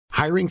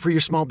Hiring for your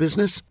small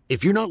business?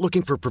 If you're not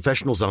looking for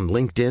professionals on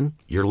LinkedIn,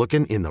 you're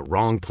looking in the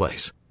wrong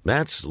place.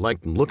 That's like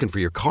looking for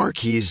your car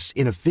keys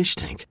in a fish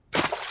tank.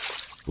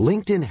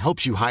 LinkedIn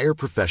helps you hire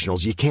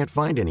professionals you can't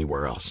find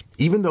anywhere else,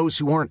 even those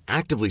who aren't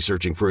actively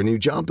searching for a new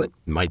job but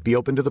might be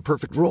open to the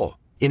perfect role.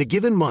 In a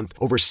given month,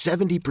 over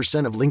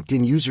 70% of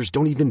LinkedIn users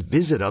don't even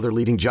visit other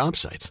leading job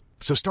sites.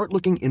 So start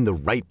looking in the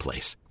right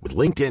place. With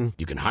LinkedIn,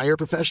 you can hire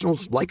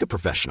professionals like a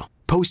professional.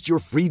 Post your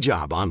free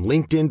job on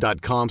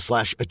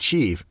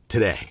linkedin.com/achieve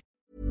today.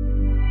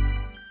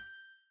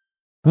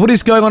 What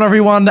is going on,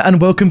 everyone, and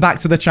welcome back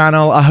to the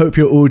channel. I hope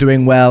you're all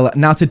doing well.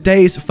 Now,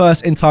 today's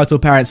first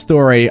entitled parent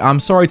story,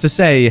 I'm sorry to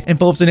say,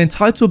 involves an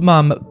entitled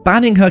mum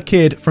banning her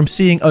kid from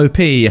seeing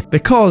OP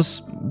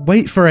because,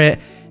 wait for it,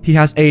 he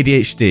has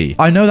ADHD.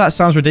 I know that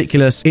sounds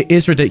ridiculous. It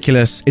is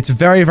ridiculous. It's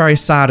very, very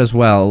sad as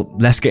well.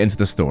 Let's get into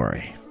the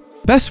story.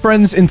 Best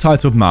friend's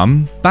entitled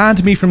mum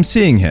banned me from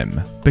seeing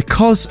him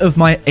because of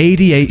my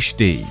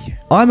ADHD.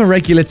 I'm a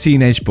regular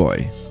teenage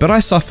boy, but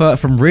I suffer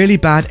from really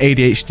bad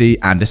ADHD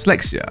and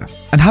dyslexia.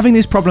 And having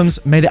these problems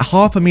made it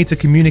hard for me to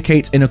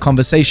communicate in a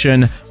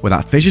conversation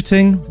without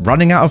fidgeting,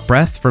 running out of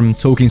breath from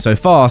talking so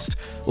fast,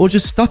 or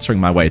just stuttering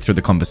my way through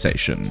the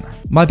conversation.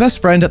 My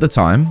best friend at the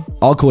time,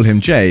 I'll call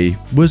him Jay,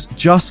 was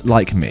just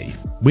like me.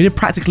 We did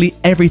practically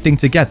everything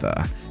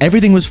together.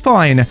 Everything was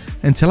fine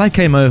until I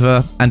came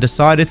over and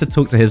decided to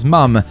talk to his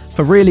mum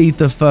for really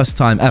the first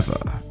time ever.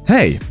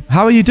 "Hey,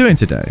 how are you doing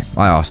today?"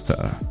 I asked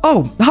her.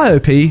 "Oh, hi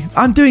OP,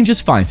 I'm doing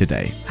just fine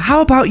today. How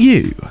about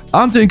you?"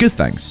 "I'm doing good,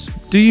 thanks.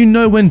 Do you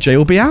know when Jay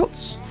will be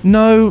out?"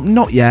 "No,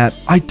 not yet.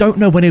 I don't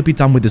know when he'll be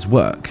done with his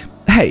work."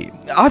 "Hey,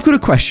 I've got a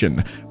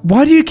question.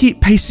 Why do you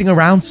keep pacing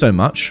around so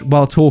much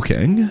while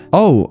talking?"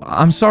 "Oh,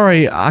 I'm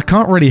sorry, I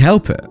can't really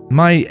help it.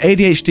 My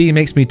ADHD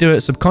makes me do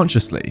it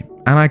subconsciously,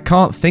 and I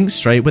can't think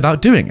straight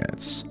without doing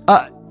it."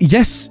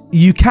 Yes,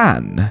 you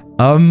can.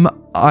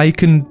 I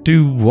can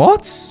do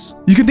what?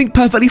 You can think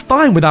perfectly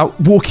fine without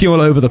walking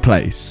all over the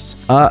place."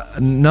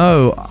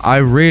 No, I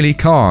really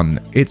can't.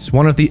 It's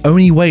one of the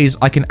only ways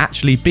I can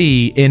actually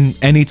be in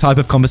any type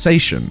of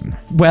conversation."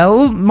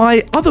 "Well,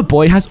 my other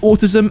boy has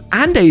autism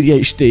and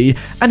ADHD,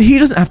 and he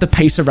doesn't have to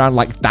pace around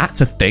like that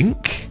to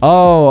think."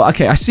 "Oh,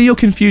 okay, I see your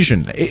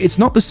confusion. It's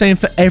not the same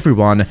for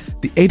everyone.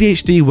 The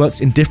ADHD works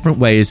in different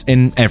ways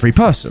in every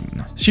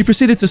person." She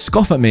proceeded to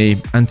scoff at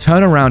me and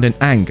turn around in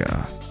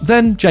anger.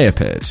 Then Jay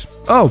appeared.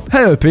 "Oh,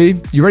 hey OP,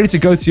 you ready to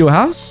go to your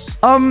house?"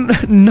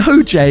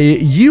 No Jay,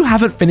 you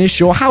haven't finished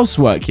your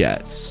housework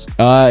yet."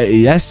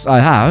 Yes,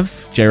 I have,"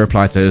 Jay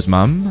replied to his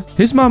mum.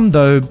 His mum,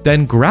 though,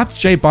 then grabbed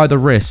Jay by the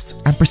wrist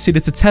and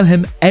proceeded to tell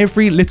him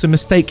every little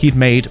mistake he'd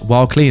made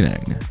while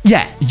cleaning.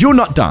 "Yeah, you're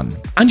not done.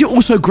 And you're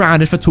also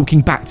grounded for talking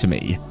back to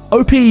me.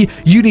 OP,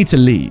 you need to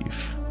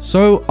leave."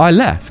 So I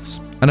left.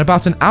 And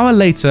about an hour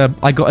later,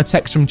 I got a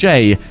text from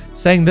Jay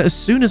saying that as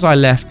soon as I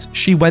left,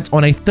 she went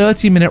on a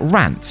 30-minute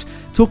rant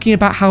talking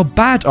about how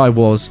bad I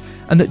was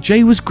and that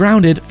Jay was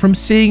grounded from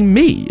seeing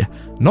me.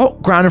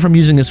 Not grounded from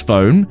using his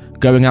phone,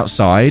 going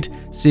outside,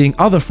 seeing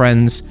other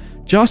friends,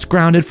 just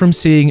grounded from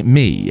seeing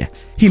me.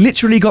 He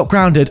literally got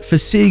grounded for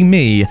seeing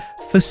me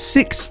for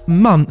 6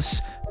 months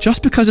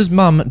just because his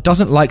mum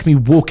doesn't like me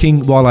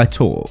walking while I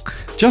talk.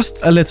 Just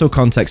a little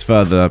context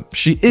further,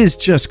 she is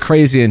just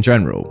crazy in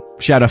general.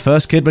 She had her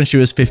first kid when she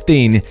was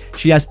 15,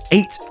 she has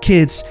 8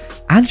 kids,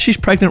 and she's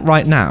pregnant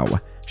right now.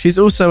 She's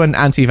also an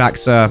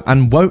anti-vaxxer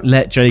and won't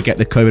let Jay get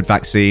the COVID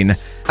vaccine.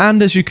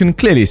 And as you can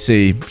clearly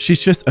see, she's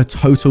just a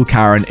total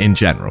Karen in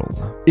general.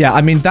 Yeah,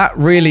 I mean, that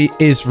really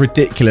is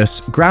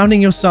ridiculous.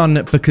 Grounding your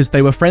son because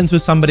they were friends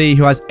with somebody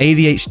who has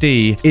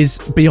ADHD is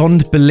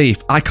beyond belief.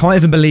 I can't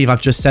even believe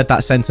I've just said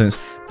that sentence.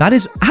 That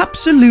is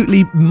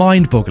absolutely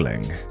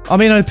mind-boggling. I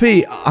mean,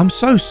 OP, I'm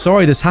so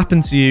sorry this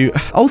happened to you.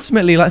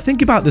 Ultimately,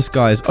 think about this,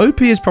 guys.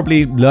 OP is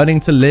probably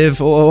learning to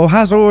live or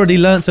has already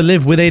learned to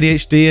live with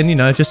ADHD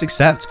and, just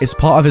accept it's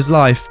part of his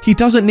life. He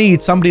doesn't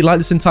need somebody like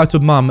this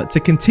entitled mum to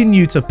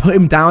continue to put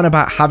him down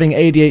about having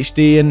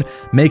ADHD and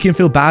make him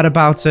feel bad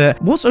about it.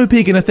 What's OP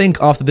going to think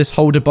after this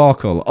whole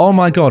debacle? Oh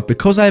my God,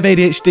 because I have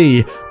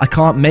ADHD, I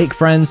can't make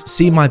friends,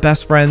 see my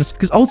best friends,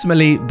 because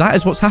ultimately that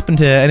is what's happened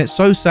here, and it's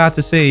so sad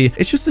to see.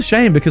 It's just a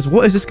shame because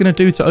what is this going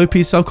to do to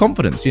OP's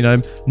self-confidence,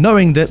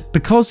 knowing that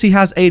because he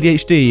has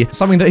ADHD,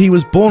 something that he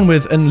was born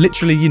with and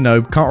literally,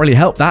 can't really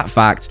help that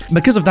fact,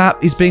 because of that,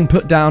 he's being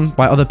put down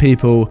by other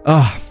people.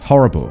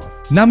 Horrible.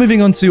 Now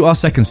moving on to our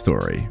second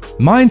story.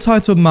 My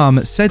entitled mum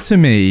said to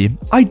me,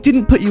 "I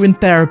didn't put you in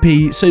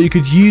therapy so you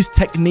could use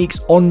techniques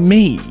on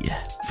me."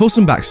 For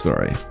some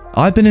backstory,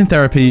 I've been in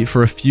therapy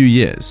for a few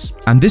years,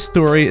 and this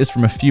story is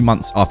from a few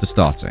months after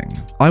starting.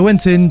 I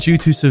went in due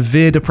to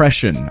severe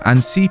depression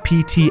and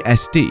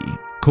CPTSD,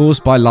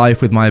 caused by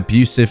life with my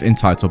abusive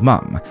entitled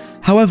mum.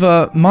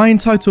 However, my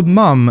entitled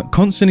mum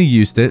constantly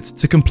used it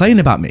to complain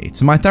about me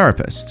to my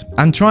therapist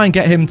and try and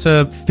get him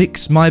to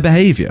fix my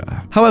behavior.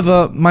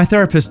 However, my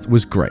therapist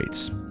was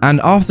great.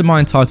 And after my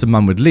entitled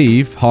mum would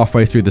leave,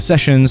 halfway through the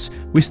sessions,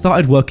 we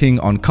started working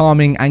on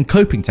calming and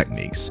coping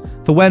techniques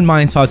for when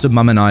my entitled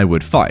mum and I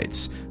would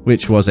fight,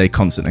 which was a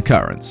constant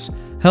occurrence.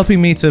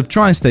 helping me to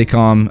try and stay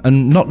calm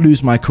and not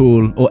lose my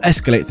cool or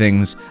escalate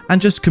things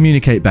and just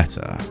communicate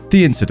better.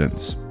 The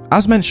incident.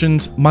 As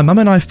mentioned, my mum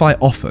and I fight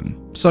often,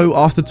 so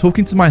after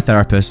talking to my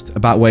therapist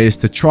about ways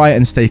to try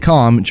and stay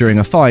calm during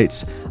a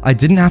fight, I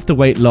didn't have to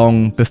wait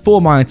long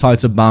before my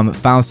entitled mum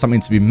found something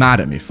to be mad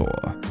at me for.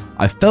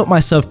 I felt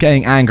myself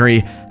getting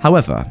angry,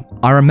 however,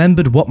 I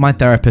remembered what my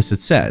therapist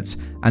had said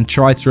and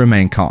tried to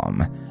remain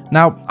calm.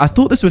 Now, I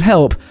thought this would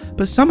help,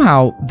 but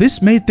somehow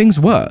this made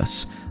things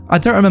worse. I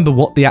don't remember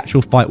what the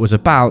actual fight was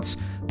about,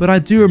 but I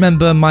do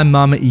remember my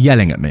mum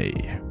yelling at me.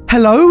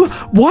 "Hello?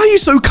 Why are you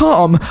so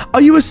calm?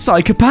 Are you a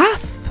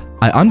psychopath?"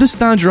 I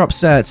understand you're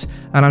upset,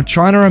 and I'm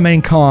trying to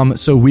remain calm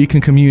so we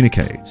can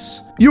communicate.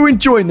 "You're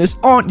enjoying this,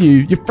 aren't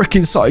you, you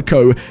freaking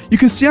psycho? You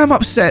can see I'm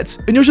upset,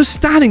 and you're just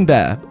standing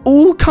there,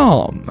 all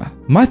calm."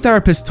 My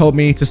therapist told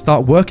me to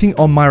start working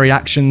on my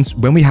reactions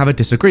when we have a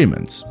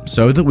disagreement,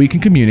 so that we can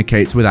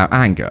communicate without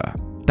anger.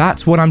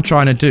 That's what I'm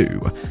trying to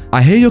do.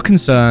 I hear your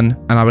concern,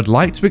 and I would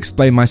like to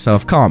explain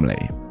myself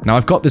calmly. Now,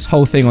 I've got this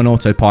whole thing on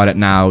autopilot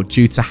now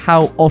due to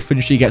how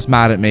often she gets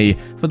mad at me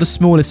for the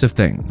smallest of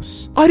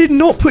things. "I did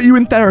not put you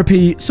in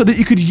therapy so that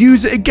you could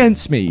use it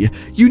against me.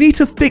 You need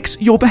to fix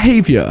your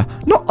behavior,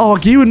 not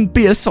argue and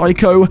be a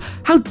psycho.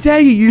 How dare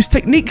you use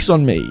techniques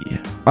on me?"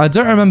 I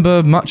don't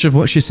remember much of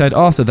what she said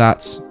after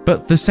that,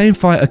 but the same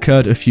fight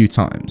occurred a few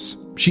times.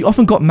 She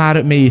often got mad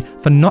at me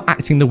for not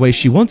acting the way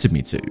she wanted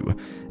me to.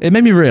 It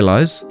made me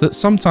realize that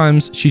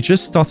sometimes she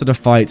just started a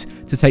fight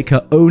to take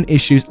her own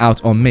issues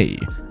out on me,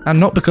 and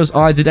not because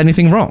I did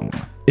anything wrong.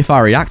 If I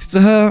reacted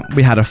to her,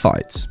 we had a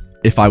fight.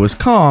 If I was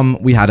calm,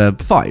 we had a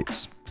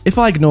fight. If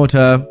I ignored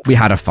her, we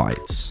had a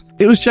fight.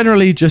 It was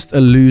generally just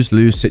a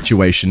lose-lose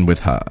situation with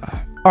her.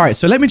 Alright,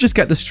 so let me just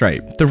get this straight.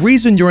 The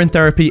reason you're in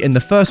therapy in the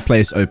first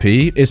place,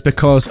 OP, is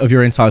because of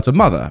your entitled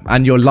mother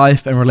and your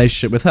life and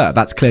relationship with her.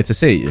 That's clear to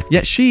see.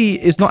 Yet she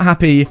is not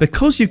happy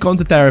because you've gone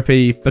to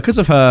therapy because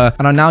of her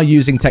and are now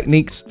using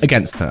techniques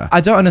against her. I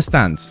don't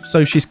understand.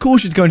 So she's cool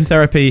she's going to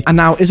therapy and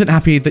now isn't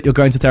happy that you're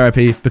going to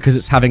therapy because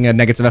it's having a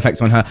negative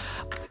effect on her.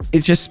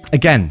 It's just,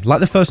 again, like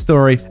the first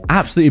story,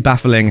 absolutely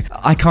baffling.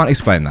 I can't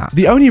explain that.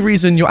 The only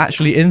reason you're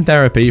actually in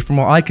therapy, from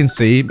what I can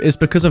see, is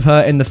because of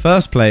her in the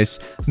first place.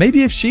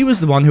 Maybe if she was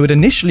the one who had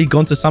initially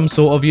gone to some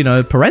sort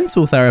of,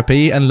 parental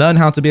therapy and learn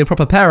how to be a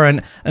proper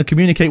parent and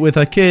communicate with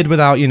her kid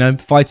without,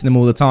 fighting them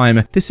all the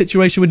time, this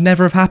situation would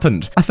never have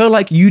happened. I feel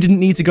like you didn't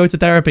need to go to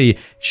therapy.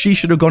 She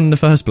should have gone in the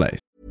first place.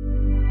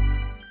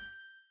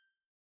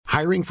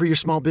 Hiring for your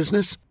small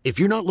business? If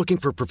you're not looking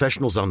for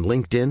professionals on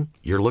LinkedIn,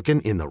 you're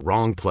looking in the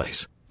wrong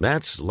place.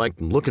 That's like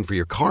looking for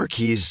your car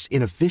keys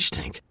in a fish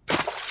tank.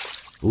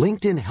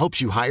 LinkedIn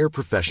helps you hire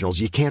professionals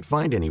you can't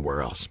find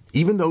anywhere else,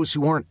 even those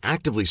who aren't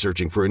actively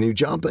searching for a new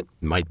job but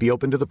might be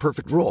open to the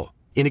perfect role.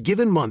 In a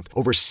given month,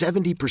 over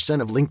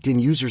 70% of LinkedIn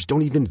users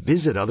don't even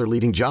visit other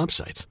leading job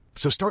sites.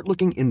 So start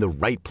looking in the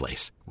right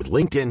place. With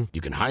LinkedIn,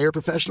 you can hire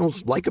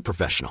professionals like a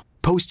professional.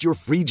 Post your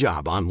free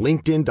job on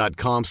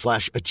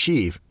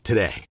linkedin.com/achieve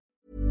today.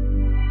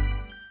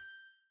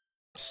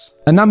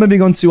 And now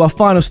moving on to our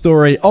final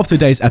story of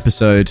today's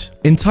episode.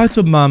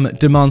 Entitled mum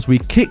demands we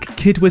kick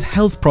kid with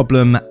health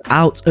problem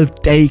out of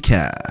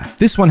daycare.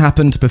 This one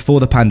happened before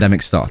the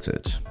pandemic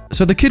started.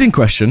 So the kid in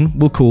question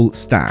we'll call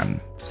Stan.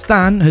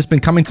 Stan has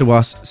been coming to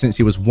us since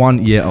he was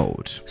 1 year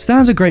old.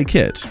 Stan's a great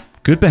kid.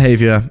 Good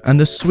behavior, and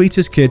the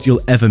sweetest kid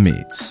you'll ever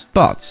meet.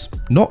 But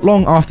not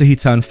long after he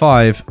turned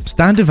 5,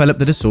 Stan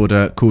developed a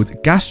disorder called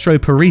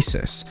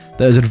gastroparesis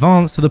that has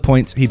advanced to the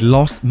point he'd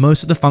lost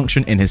most of the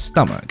function in his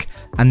stomach,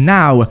 and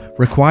now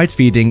required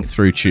feeding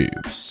through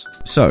tubes.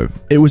 So,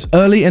 it was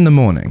early in the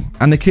morning,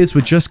 and the kids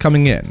were just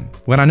coming in,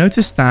 when I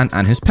noticed Stan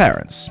and his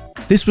parents.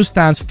 This was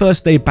Stan's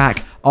first day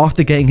back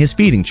after getting his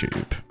feeding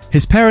tube.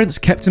 His parents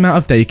kept him out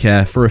of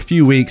daycare for a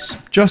few weeks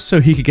just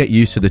so he could get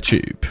used to the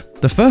tube.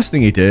 The first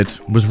thing he did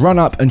was run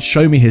up and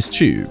show me his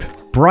tube,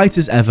 bright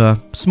as ever,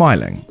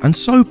 smiling, and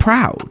so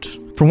proud.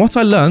 From what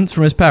I learned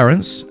from his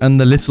parents and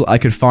the little I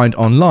could find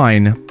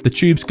online, the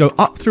tubes go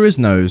up through his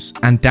nose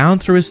and down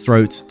through his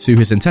throat to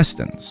his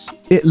intestines.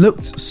 It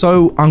looked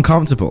so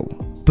uncomfortable,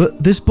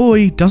 but this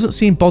boy doesn't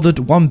seem bothered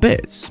one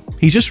bit.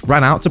 He just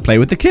ran out to play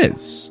with the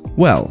kids.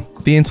 Well,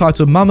 the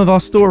entitled mum of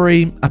our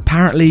story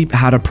apparently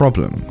had a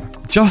problem.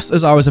 Just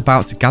as I was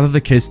about to gather the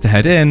kids to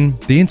head in,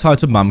 the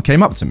entitled mum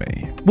came up to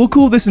me. We'll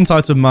call this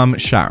entitled mum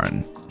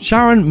Sharon.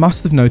 Sharon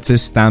must have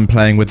noticed Stan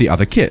playing with the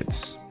other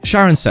kids.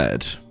 Sharon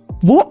said,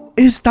 "What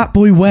is that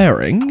boy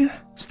wearing?"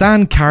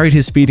 Stan carried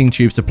his feeding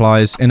tube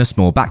supplies in a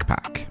small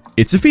backpack.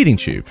 It's a feeding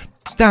tube.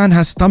 Stan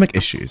has stomach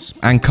issues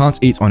and can't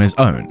eat on his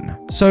own.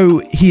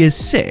 So he is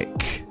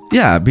sick.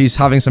 Yeah, he's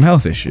having some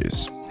health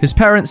issues. His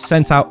parents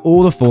sent out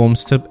all the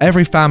forms to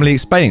every family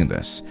explaining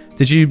this.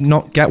 Did you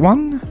not get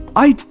one?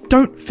 I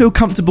don't feel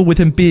comfortable with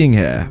him being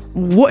here.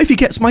 What if he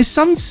gets my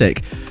son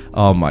sick?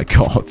 Oh my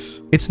god.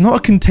 It's not a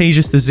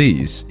contagious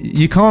disease.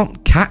 You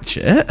can't catch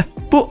it.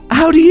 But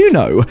how do you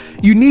know?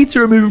 You need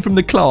to remove him from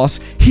the class.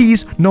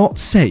 He's not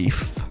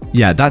safe.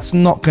 Yeah, that's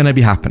not going to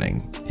be happening.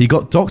 He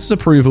got doctor's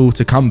approval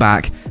to come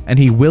back and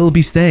he will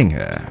be staying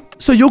here.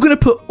 So you're going to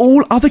put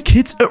all other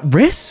kids at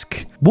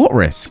risk? What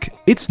risk?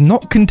 It's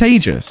not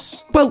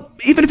contagious. Well,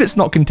 even if it's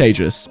not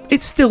contagious,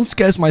 it still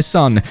scares my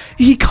son.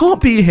 He can't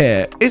be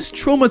here. It's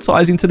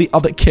traumatizing to the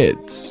other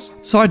kids.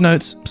 Side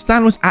notes,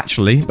 Stan was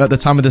actually, at the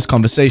time of this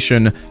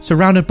conversation,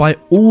 surrounded by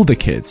all the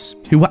kids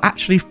who were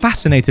actually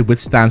fascinated with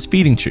Stan's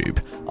feeding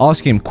tube,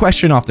 asking him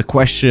question after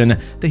question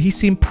that he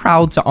seemed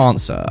proud to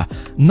answer.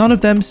 None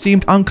of them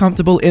seemed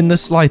uncomfortable in the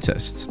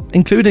slightest,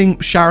 including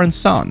Sharon's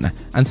son,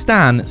 and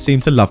Stan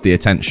seemed to love the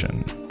attention.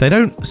 They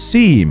don't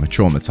seem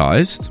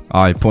traumatized,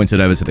 I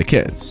pointed over to the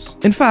kids.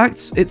 In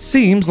fact, it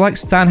seems like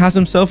Stan has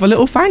himself a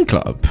little fan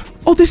club.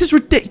 Oh, this is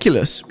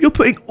ridiculous. You're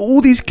putting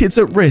all these kids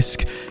at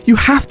risk. You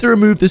have to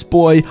remove this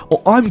boy or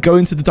I'm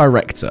going to the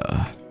director.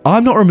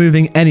 I'm not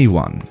removing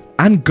anyone.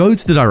 And go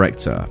to the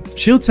director.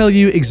 She'll tell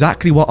you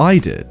exactly what I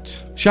did.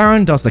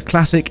 Sharon does the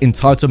classic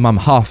entitled mum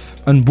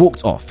huff and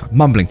walked off,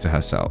 mumbling to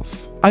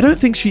herself. I don't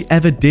think she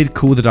ever did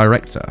call the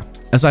director,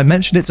 as I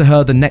mentioned it to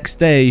her the next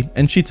day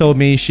and she told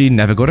me she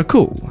never got a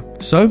call.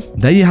 So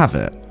there you have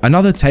it.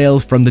 Another tale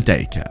from the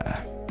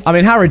daycare. I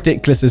mean, how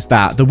ridiculous is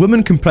that? The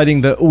woman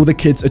complaining that all the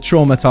kids are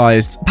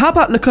traumatized. How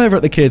about look over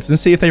at the kids and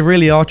see if they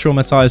really are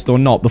traumatized or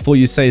not before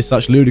you say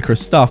such ludicrous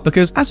stuff?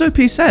 Because as OP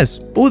says,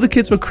 all the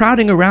kids were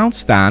crowding around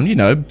Stan,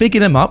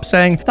 bigging him up,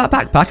 saying, that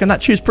backpack and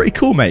that shoe's pretty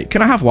cool, mate.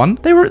 Can I have one?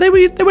 They were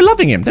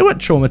loving him. They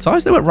weren't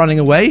traumatized. They weren't running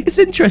away. It's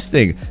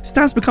interesting.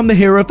 Stan's become the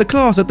hero of the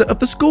class, of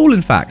the school,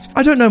 in fact.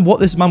 I don't know what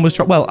this mum was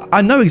trying. Well,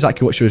 I know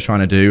exactly what she was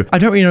trying to do. I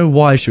don't really know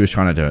why she was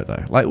trying to do it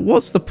though. Like,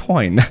 what's the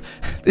point?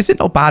 Is it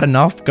not bad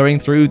enough going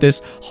through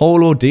this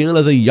whole ordeal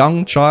as a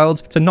young child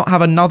to not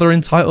have another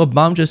entitled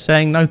mum just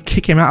saying, no,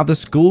 kick him out of the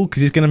school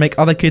because he's going to make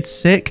other kids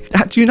sick?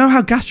 Do you know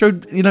how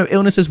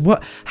illnesses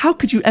work? How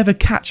could you ever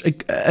catch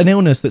an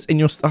illness that's in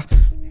your stuff?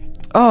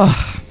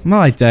 Oh,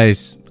 my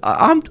days.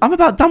 I'm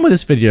about done with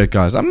this video,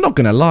 guys. I'm not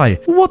gonna lie.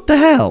 What the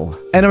hell?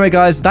 Anyway,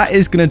 guys, that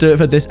is gonna do it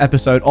for this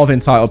episode of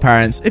Entitled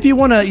Parents. If you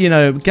wanna,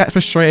 get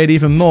frustrated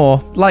even more,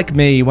 like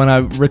me when I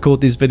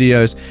record these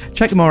videos,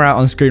 check more out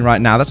on screen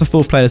right now. That's a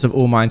full playlist of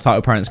all my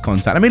Entitled Parents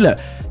content. I mean, look,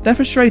 they're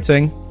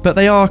frustrating, but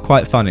they are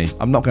quite funny.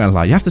 I'm not gonna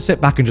lie. You have to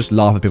sit back and just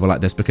laugh at people like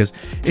this because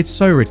it's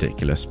so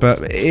ridiculous,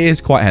 but it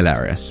is quite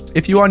hilarious.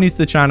 If you are new to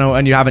the channel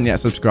and you haven't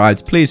yet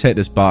subscribed, please hit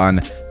this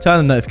button,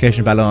 turn the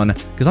notification bell on,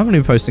 because I'm gonna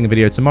be posting a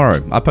video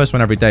tomorrow. I post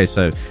one every day,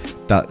 so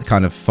that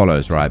kind of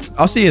follows, right?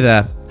 I'll see you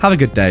there. Have a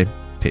good day.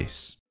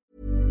 Peace.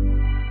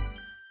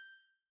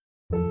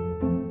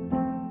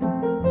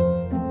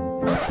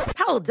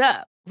 Hold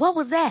up. What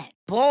was that?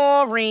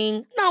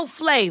 Boring. No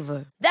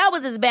flavor. That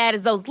was as bad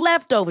as those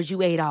leftovers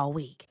you ate all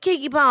week.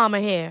 Keke Palmer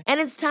here, and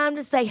it's time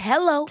to say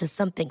hello to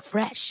something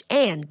fresh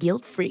and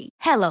guilt-free.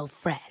 Hello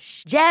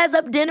Fresh. Jazz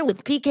up dinner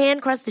with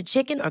pecan-crusted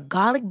chicken or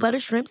garlic butter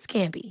shrimp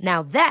scampi.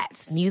 Now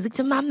that's music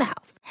to my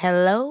mouth.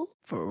 Hello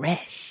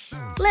Fresh.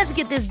 Let's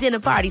get this dinner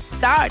party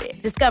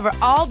started. Discover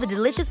all the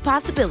delicious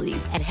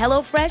possibilities at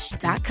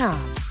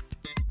HelloFresh.com.